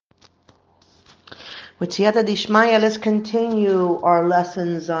With Siyata Dishmaya, let's continue our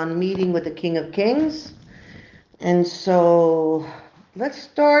lessons on meeting with the King of Kings. And so let's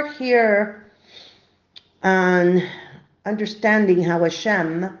start here on understanding how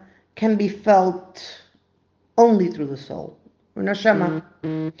Hashem can be felt only through the soul.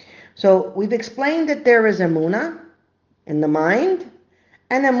 Neshama. So we've explained that there is Emunah in the mind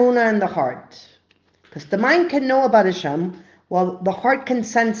and Emunah in the heart. Because the mind can know about Hashem, while the heart can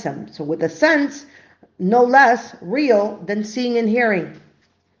sense Him. So with a sense, no less real than seeing and hearing.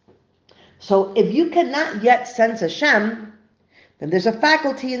 So if you cannot yet sense Hashem, then there's a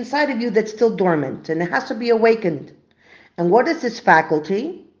faculty inside of you that's still dormant, and it has to be awakened. And what is this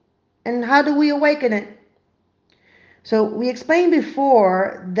faculty? And how do we awaken it? So we explained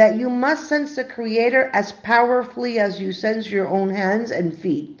before that you must sense the Creator as powerfully as you sense your own hands and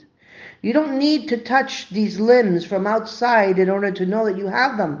feet. You don't need to touch these limbs from outside in order to know that you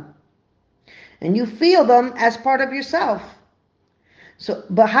have them. And you feel them as part of yourself.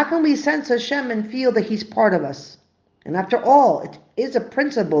 But how can we sense Hashem and feel that He's part of us? And after all, it is a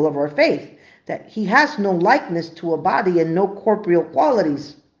principle of our faith that He has no likeness to a body and no corporeal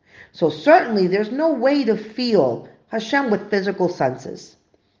qualities. So certainly there's no way to feel Hashem with physical senses.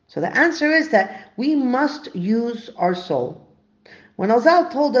 So the answer is that we must use our soul. When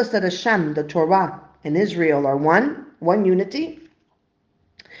Azal told us that Hashem, the Torah, and Israel are one unity,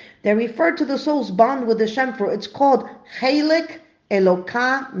 they referred to the soul's bond with Hashem, for it's called Chelik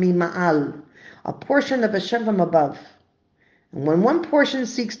Eloka Mima'al, a portion of Hashem from above. And when one portion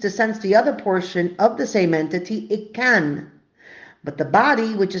seeks to sense the other portion of the same entity, it can. But the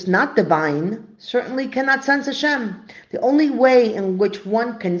body, which is not divine, certainly cannot sense Hashem. The only way in which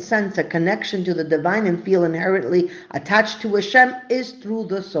one can sense a connection to the divine and feel inherently attached to Hashem is through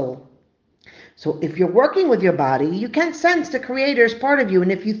the soul. So if you're working with your body, you can't sense the Creator as part of you.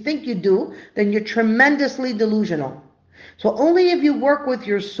 And if you think you do, then you're tremendously delusional. So only if you work with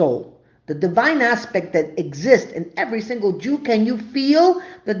your soul, the divine aspect that exists in every single Jew, can you feel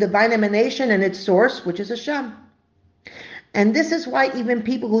the divine emanation and its source, which is Hashem. And this is why even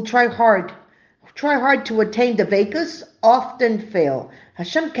people who try hard to attain the Vekas, often fail.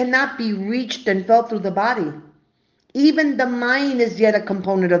 Hashem cannot be reached and felt through the body. Even the mind is yet a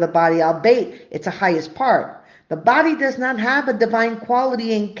component of the body, albeit it's the highest part. The body does not have a divine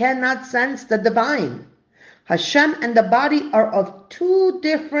quality and cannot sense the divine. Hashem and the body are of two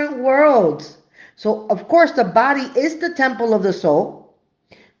different worlds. So, of course, the body is the temple of the soul.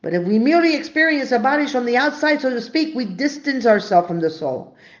 But if we merely experience our bodies from the outside, so to speak, we distance ourselves from the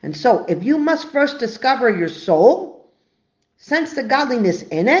soul. And so, if you must first discover your soul, sense the godliness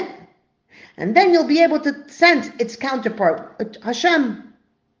in it, and then you'll be able to sense its counterpart, Hashem.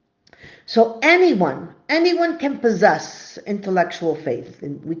 So anyone can possess intellectual faith.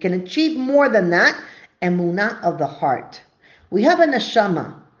 And we can achieve more than that, emunah of the heart. We have a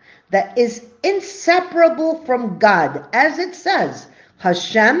neshama that is inseparable from God. As it says,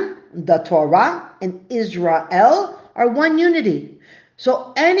 Hashem, the Torah, and Israel are one unity.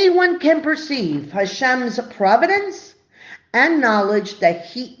 So anyone can perceive Hashem's providence and knowledge that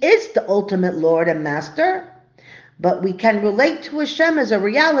He is the ultimate Lord and Master, but we can relate to Hashem as a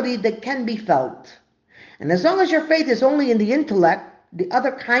reality that can be felt. And as long as your faith is only in the intellect, the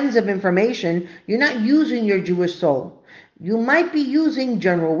other kinds of information, you're not using your Jewish soul. You might be using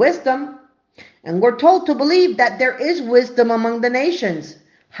general wisdom, and we're told to believe that there is wisdom among the nations.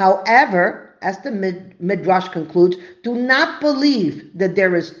 However, as the Midrash concludes, do not believe that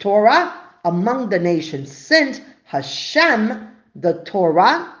there is Torah among the nations, since Hashem, the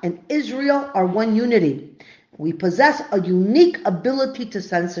Torah, and Israel are one unity. We possess a unique ability to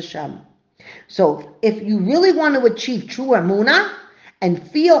sense Hashem. So if you really want to achieve true emunah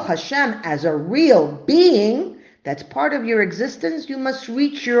and feel Hashem as a real being that's part of your existence, you must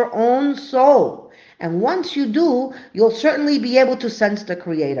reach your own soul. And once you do, you'll certainly be able to sense the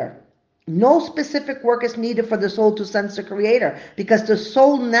Creator. No specific work is needed for the soul to sense the Creator, because the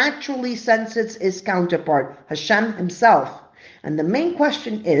soul naturally senses its counterpart, Hashem Himself. And the main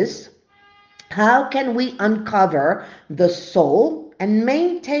question is, how can we uncover the soul and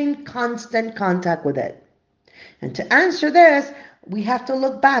maintain constant contact with it? And to answer this, we have to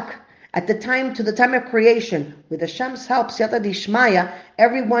look back to the time of creation. With Hashem's help, Siyata Dishmaya,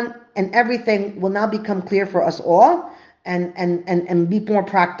 everyone and everything will now become clear for us all and be more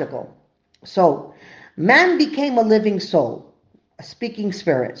practical. So, man became a living soul, a speaking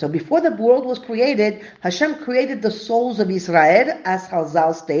spirit. So before the world was created, Hashem created the souls of Israel, as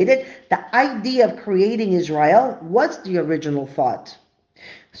Chazal stated. The idea of creating Israel was the original thought.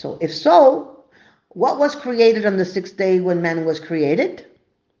 So if so, what was created on the sixth day when man was created?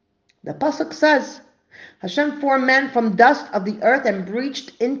 The Pasuk says, Hashem formed man from dust of the earth and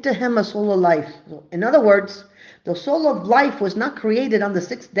breathed into him a soul of life. In other words, the soul of life was not created on the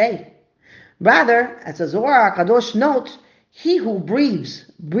sixth day. Rather, as the Zohar HaKadosh notes, he who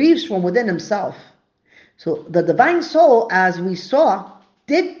breathes from within himself. So the divine soul, as we saw,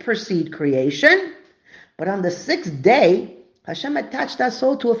 did precede creation, but on the sixth day, Hashem attached that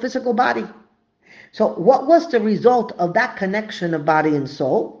soul to a physical body. So what was the result of that connection of body and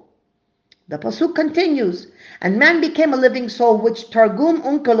soul? The pasuk continues, and man became a living soul, which Targum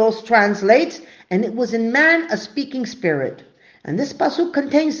Onkelos translates, and it was in man a speaking spirit. And this pasuk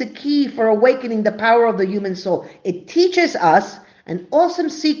contains the key for awakening the power of the human soul. It teaches us an awesome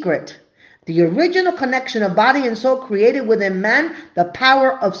secret. The original connection of body and soul created within man the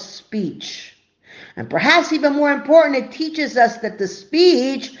power of speech. And perhaps even more important, it teaches us that the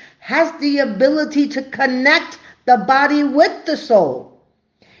speech has the ability to connect the body with the soul.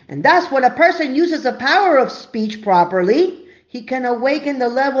 And thus, when a person uses the power of speech properly, he can awaken the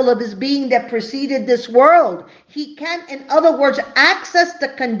level of his being that preceded this world. He can, in other words, access the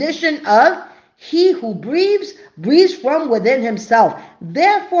condition of he who breathes from within himself.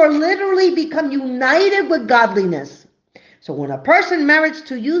 Therefore, literally become united with godliness. So when a person merits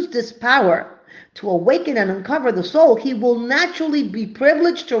to use this power to awaken and uncover the soul, he will naturally be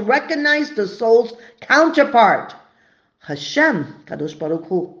privileged to recognize the soul's counterpart, Hashem, Kadosh Baruch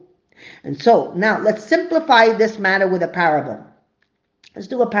Hu. And so, now let's simplify this matter with a parable. Let's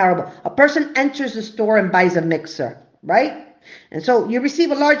do a parable. A person enters the store and buys a mixer, right? And so you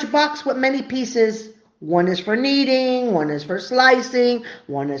receive a large box with many pieces. One is for kneading, one is for slicing,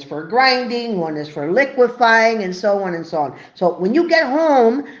 one is for grinding, one is for liquefying, and so on and so on. So when you get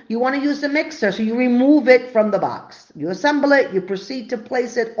home, you want to use the mixer, so you remove it from the box. You assemble it, you proceed to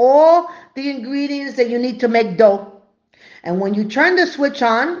place it, all the ingredients that you need to make dough. And when you turn the switch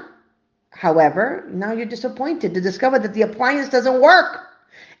on, however, now you're disappointed to discover that the appliance doesn't work.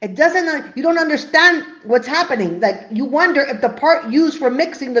 It doesn't, you don't understand what's happening. Like, you wonder if the part used for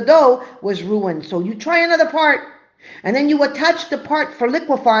mixing the dough was ruined. So you try another part, and then you attach the part for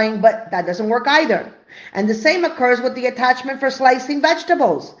liquefying, but that doesn't work either. And the same occurs with the attachment for slicing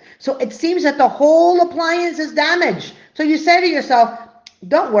vegetables. So it seems that the whole appliance is damaged. So you say to yourself,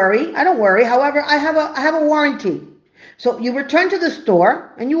 don't worry, I don't worry. However, I have a warranty. So you return to the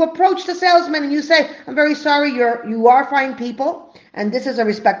store and you approach the salesman and you say, I'm very sorry, you are fine people and this is a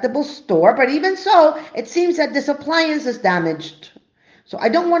respectable store, but even so, it seems that this appliance is damaged. So I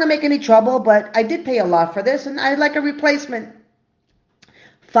don't want to make any trouble, but I did pay a lot for this and I'd like a replacement.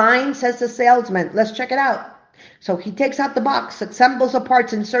 Fine, says the salesman, let's check it out. So he takes out the box, assembles the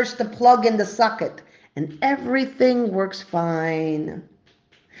parts, inserts the plug in the socket, and everything works fine.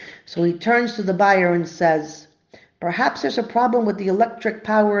 So he turns to the buyer and says, perhaps there's a problem with the electric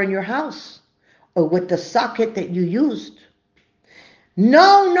power in your house or with the socket that you used.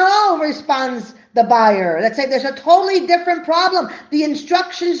 No, responds the buyer. Let's say there's a totally different problem. The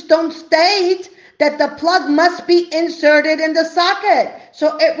instructions don't state that the plug must be inserted in the socket.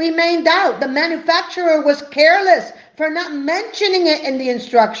 So it remained out. The manufacturer was careless for not mentioning it in the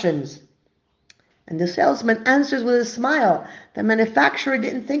instructions. And the salesman answers with a smile. The manufacturer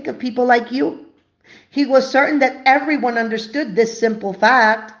didn't think of people like you. He was certain that everyone understood this simple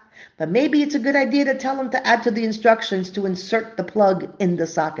fact, but maybe it's a good idea to tell him to add to the instructions to insert the plug in the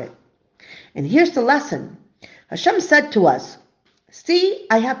socket. And here's the lesson. Hashem said to us, see,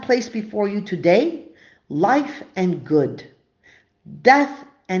 I have placed before you today life and good, death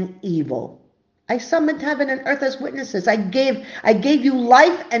and evil. I summoned heaven and earth as witnesses. I gave you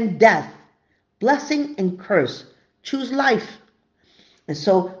life and death, blessing and curse. Choose life. And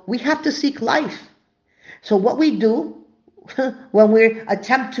so we have to seek life. So what we do when we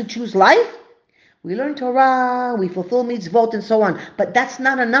attempt to choose life, we learn Torah, we fulfill mitzvot and so on. But that's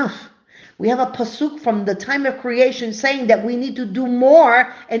not enough. We have a pasuk from the time of creation saying that we need to do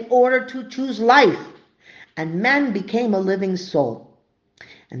more in order to choose life. And man became a living soul.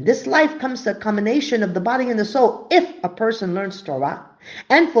 And this life comes to a combination of the body and the soul. If a person learns Torah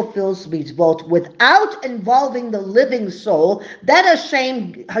and fulfills mitzvot without involving the living soul that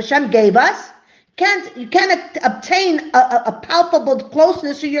Hashem gave us, you can't obtain a palpable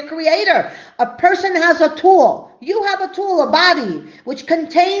closeness to your Creator. A person has a tool. You have a tool, a body, which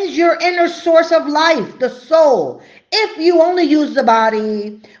contains your inner source of life, the soul. If you only use the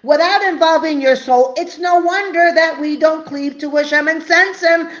body without involving your soul, it's no wonder that we don't cleave to Hashem and sense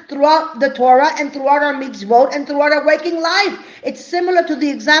Him throughout the Torah and throughout our mitzvot and throughout our waking life. It's similar to the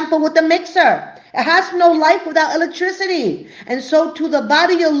example with the mixer. It has no life without electricity. And so to the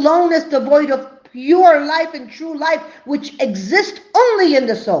body alone is devoid of pure life and true life, which exists only in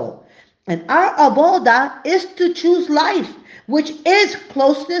the soul. And our avoda is to choose life, which is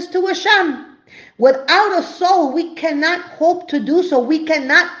closeness to Hashem. Without a soul, we cannot hope to do so. We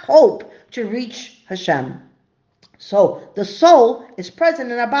cannot hope to reach Hashem. So the soul is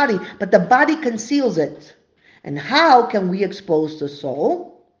present in our body, but the body conceals it. And how can we expose the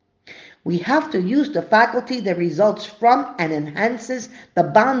soul? We have to use the faculty that results from and enhances the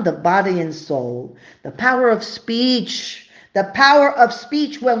bond of body and soul. The power of speech. The power of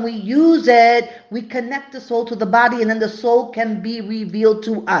speech, when we use it, we connect the soul to the body, and then the soul can be revealed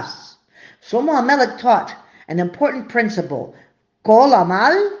to us. Shlomo HaMelech taught an important principle. Kol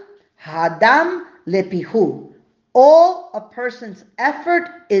amal hadam lepihu. All a person's effort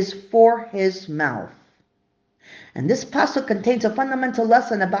is for his mouth. And this pasuk contains a fundamental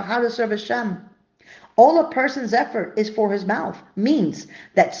lesson about how to serve Hashem. All a person's effort is for his mouth means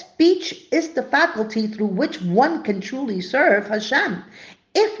that speech is the faculty through which one can truly serve Hashem.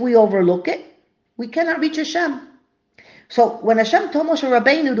 If we overlook it, we cannot reach Hashem. So when Hashem told Moshe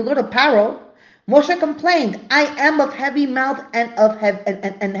Rabbeinu to go to Paro, Moshe complained, I am of heavy mouth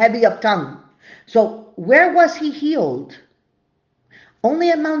and heavy of tongue. So where was he healed?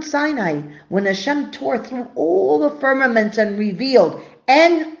 Only at Mount Sinai, when Hashem tore through all the firmaments and revealed,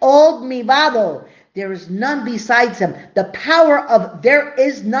 En od mivado, there is none besides him. The power of there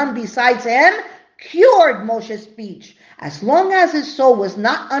is none besides him cured Moshe's speech. As long as his soul was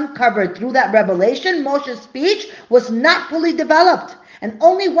not uncovered through that revelation, Moshe's speech was not fully developed. And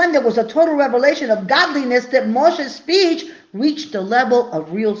only when there was a total revelation of godliness did Moshe's speech reach the level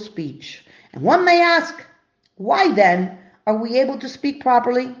of real speech. And one may ask, why then are we able to speak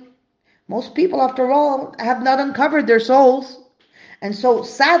properly? Most people, after all, have not uncovered their souls. And so,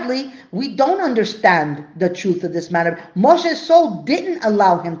 sadly, we don't understand the truth of this matter. Moshe's soul didn't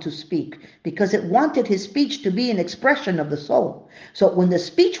allow him to speak because it wanted his speech to be an expression of the soul. So when the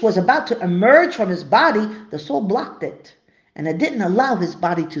speech was about to emerge from his body, the soul blocked it. And it didn't allow his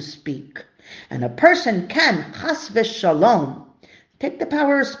body to speak. And a person can, chas v'shalom, take the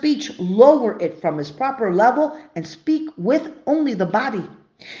power of speech, lower it from its proper level, and speak with only the body.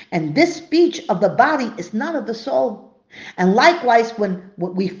 And this speech of the body is not of the soul. And likewise, when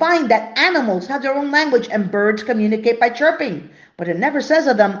we find that animals have their own language and birds communicate by chirping, but it never says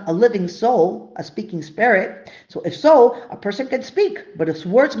of them a living soul, a speaking spirit. So if so, a person can speak, but his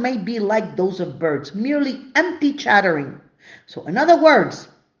words may be like those of birds, merely empty chattering. So in other words,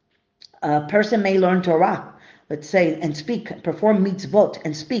 a person may learn Torah, let's say, and speak, perform mitzvot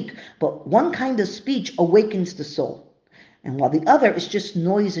and speak, but one kind of speech awakens the soul. And while the other is just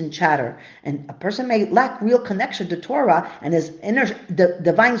noise and chatter. And a person may lack real connection to Torah and his inner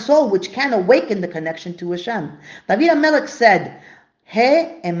divine soul, which can awaken the connection to Hashem. David HaMelech said, He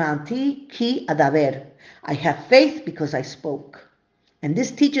emanti ki adaver. I have faith because I spoke. And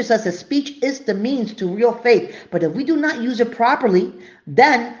this teaches us that speech is the means to real faith. But if we do not use it properly,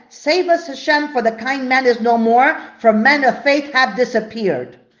 then save us Hashem, for the kind man is no more, for men of faith have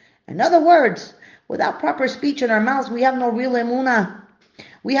disappeared. In other words, without proper speech in our mouths, we have no real emunah.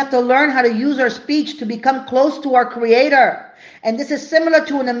 We have to learn how to use our speech to become close to our Creator. And this is similar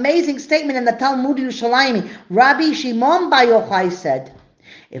to an amazing statement in the Talmud Yerushalayim. Rabbi Shimon Bar Yochai said,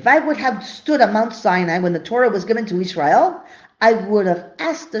 if I would have stood at Mount Sinai when the Torah was given to Israel, I would have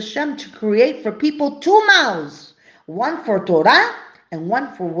asked Hashem to create for people two mouths, one for Torah and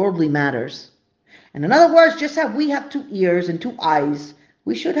one for worldly matters. And in other words, just as we have two ears and two eyes,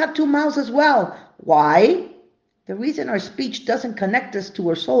 we should have two mouths as well. Why? The reason our speech doesn't connect us to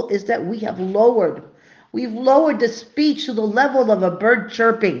our soul is that we've lowered the speech to the level of a bird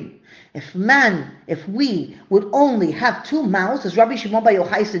chirping. If we would only have two mouths, as Rabbi Shimon Bar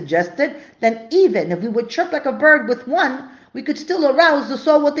Yochai suggested, then even if we would chirp like a bird with one, we could still arouse the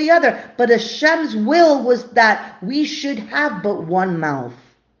soul with the other. But Hashem's will was that we should have but one mouth.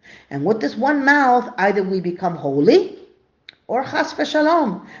 And with this one mouth, either we become holy, or chas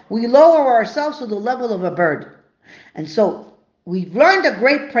v'shalom, we lower ourselves to the level of a bird. And so we've learned a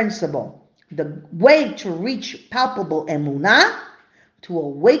great principle. The way to reach palpable emunah, to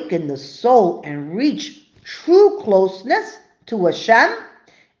awaken the soul and reach true closeness to Hashem,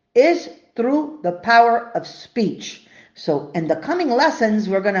 is through the power of speech. So in the coming lessons,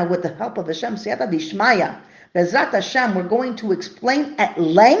 we're going to, with the help of Hashem, Siyata Dishmaya, Bezrat Hashem, we're going to explain at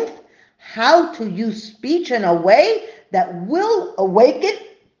length how to use speech in a way that will awaken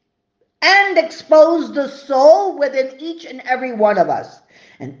and expose the soul within each and every one of us.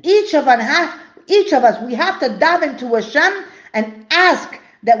 And each of us, we have to dive into Hashem and ask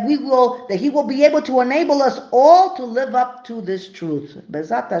that He will be able to enable us all to live up to this truth.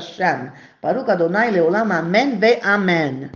 Bezrat Hashem. Baruch Adonai Leolam. Amen ve'amen.